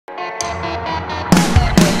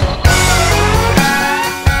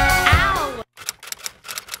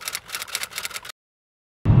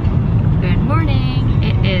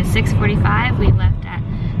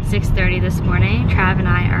6:30 this morning. Trav and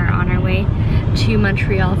I are on our way to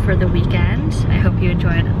Montreal for the weekend. I hope you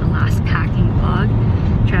enjoyed the last packing vlog.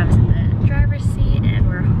 Trav's in the driver's seat and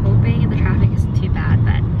we're hoping the traffic isn't too bad,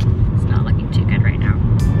 but it's not looking too good right now.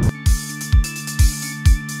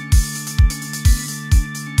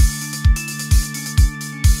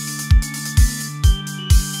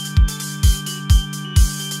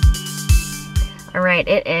 Alright,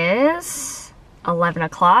 it is 11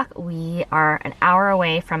 o'clock. We are an hour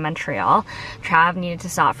away from Montreal. Trav needed to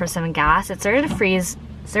stop for some gas. It started to freeze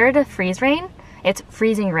rain. It's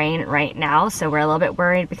freezing rain right now, so we're a little bit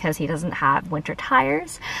worried because he doesn't have winter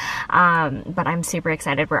tires. But I'm super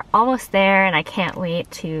excited. We're almost there and I can't wait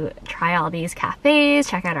to try all these cafes,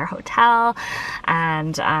 check out our hotel,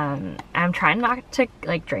 and I'm trying not to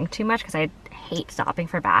like drink too much because I hate stopping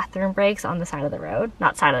for bathroom breaks on the side of the road.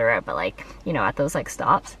 Not side of the road, but like, you know, at those like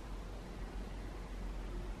stops.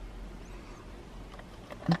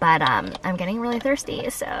 But I'm getting really thirsty,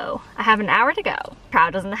 so I have an hour to go.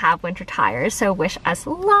 Trav doesn't have winter tires, so wish us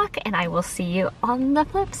luck, and I will see you on the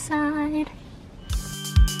flip side.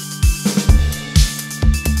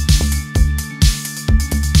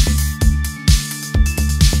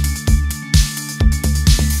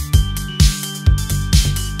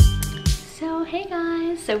 Hey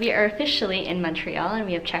guys, so we are officially in Montreal and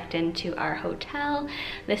we have checked into our hotel.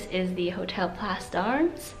 This is the Hotel Place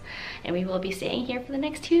d'Armes and we will be staying here for the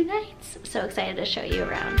next 2 nights. So excited to show you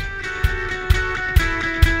around.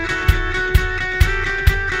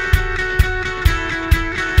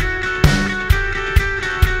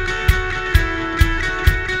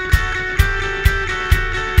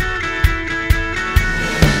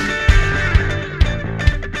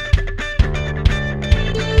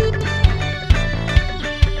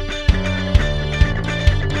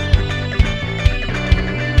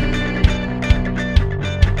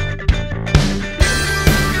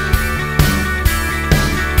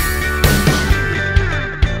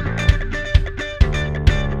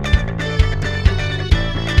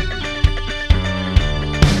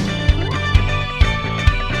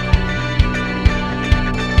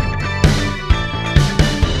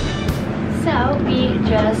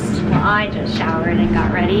 I just showered and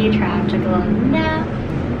got ready. Trav took a little nap.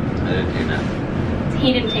 I didn't take a nap.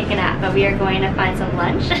 He didn't take a nap, but we are going to find some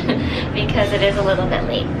lunch because it is a little bit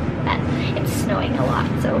late. But it's snowing a lot,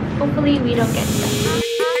 so hopefully we don't get stuck.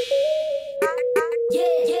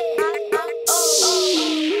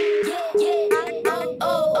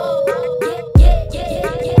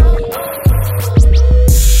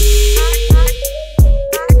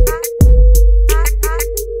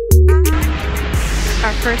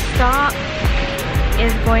 First stop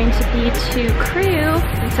is going to be to Crew.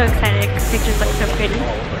 I'm so excited because pictures look so pretty.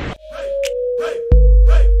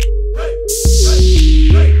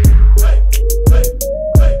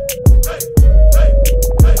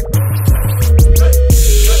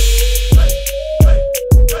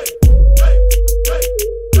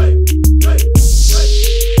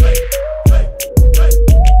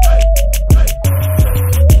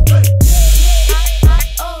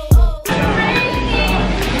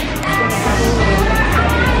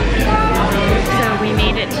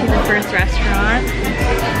 Restaurant.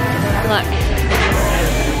 Look.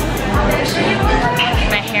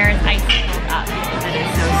 My hair is ice cold up because it is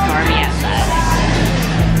so stormy outside.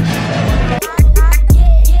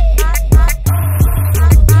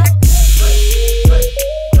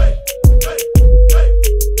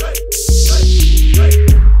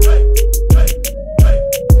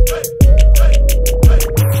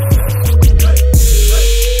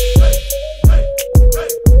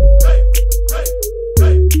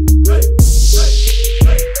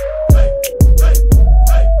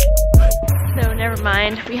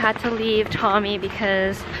 We had to leave Tommy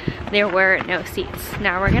because there were no seats.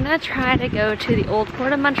 Now we're gonna try to go to the old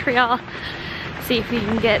port of Montreal, see if we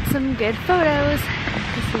can get some good photos.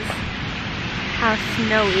 This is how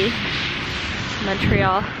snowy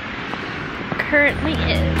Montreal currently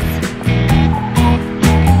is.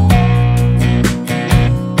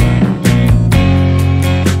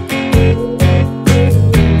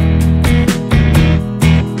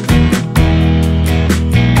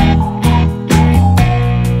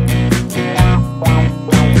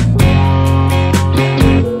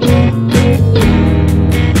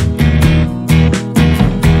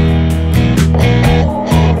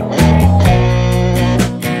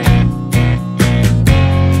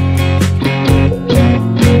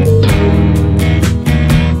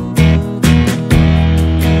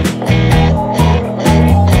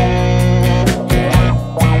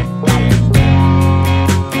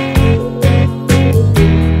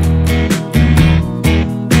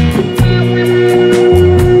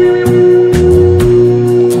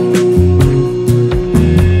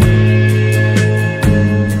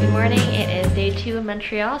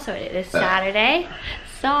 So it is Saturday.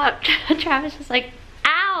 Stop. Travis is like,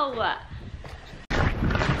 ow!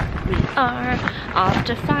 We are off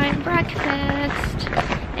to find breakfast.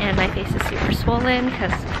 And my face is super swollen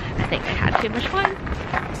because I think I had too much wine.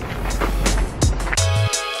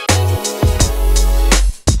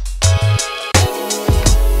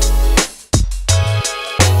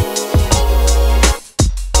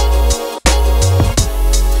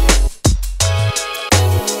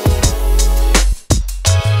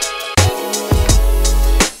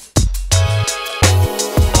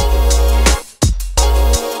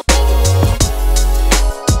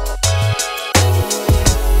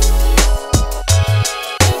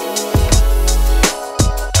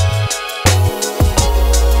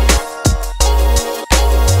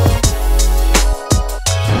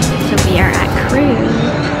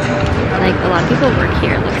 People work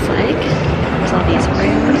here, it looks like. There's all these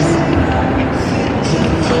rooms.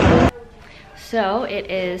 So it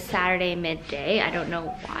is Saturday midday. I don't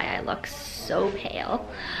know why I look so pale.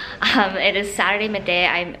 It is Saturday midday.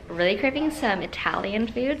 I'm really craving some Italian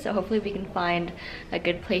food, so hopefully we can find a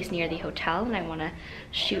good place near the hotel, and I want to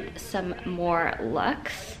shoot some more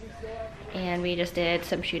looks. And we just did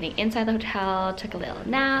some shooting inside the hotel, took a little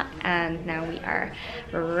nap, and now we are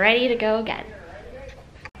ready to go again.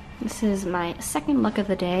 This is my second look of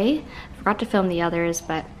the day. Forgot to film the others,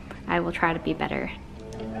 but I will try to be better.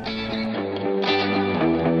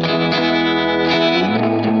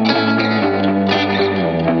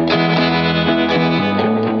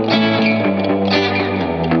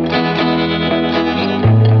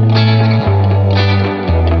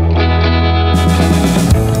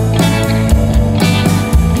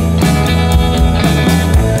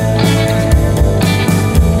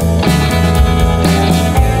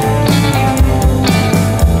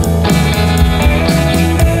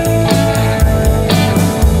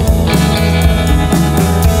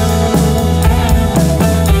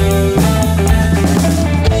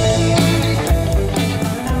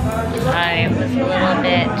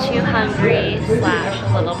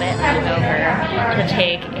 A little bit hungover to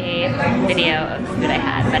take a video of the food I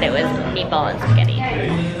had, but it was meatball and spaghetti.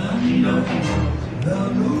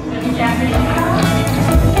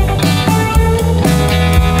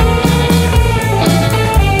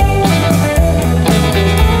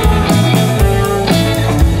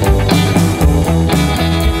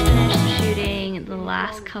 Finished shooting the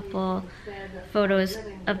last couple photos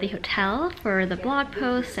of the hotel for the blog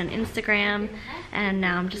posts and Instagram, and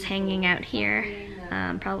now I'm just hanging out here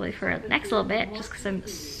probably for the next little bit just because I'm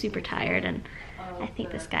super tired, and I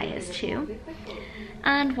think this guy is too,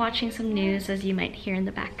 and watching some news as you might hear in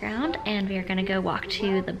the background. And we are gonna go walk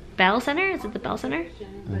to the Bell Center. Is it the Bell Center?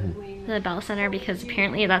 Mm-hmm. The Bell Center, because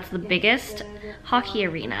apparently that's the biggest hockey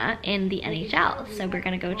arena in the NHL, so we're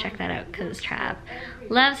gonna go check that out because Trav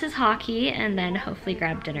loves his hockey, and then hopefully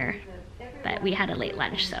grab dinner. But we had a late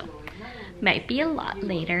lunch, so might be a lot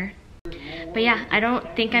later. But yeah, I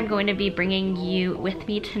don't think I'm going to be bringing you with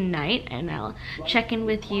me tonight, and I'll check in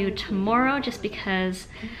with you tomorrow just because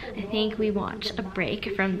I think we want a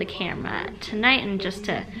break from the camera tonight and just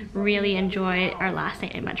to really enjoy our last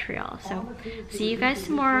night in Montreal. So see you guys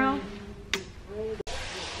tomorrow.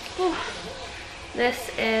 Whew. This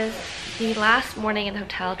is the last morning in the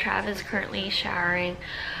hotel. Trav is currently showering.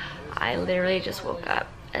 I literally just woke up,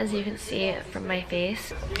 as you can see from my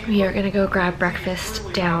face. We are gonna go grab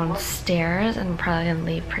breakfast downstairs and probably gonna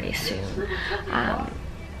leave pretty soon.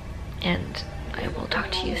 And I will talk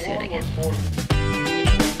to you soon again.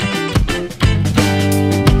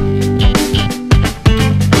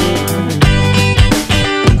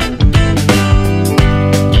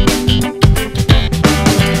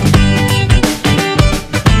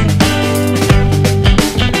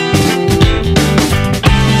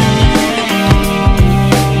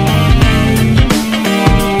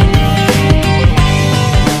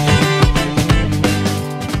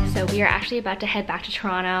 About to head back to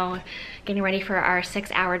Toronto, getting ready for our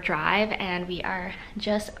 6-hour drive, and we are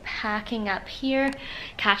just packing up here,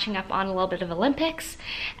 catching up on a little bit of Olympics,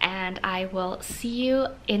 and I will see you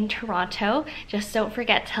in Toronto. Just don't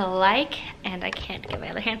forget to like, and I can't get my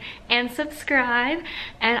other hand, and subscribe,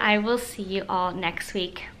 and I will see you all next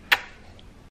week.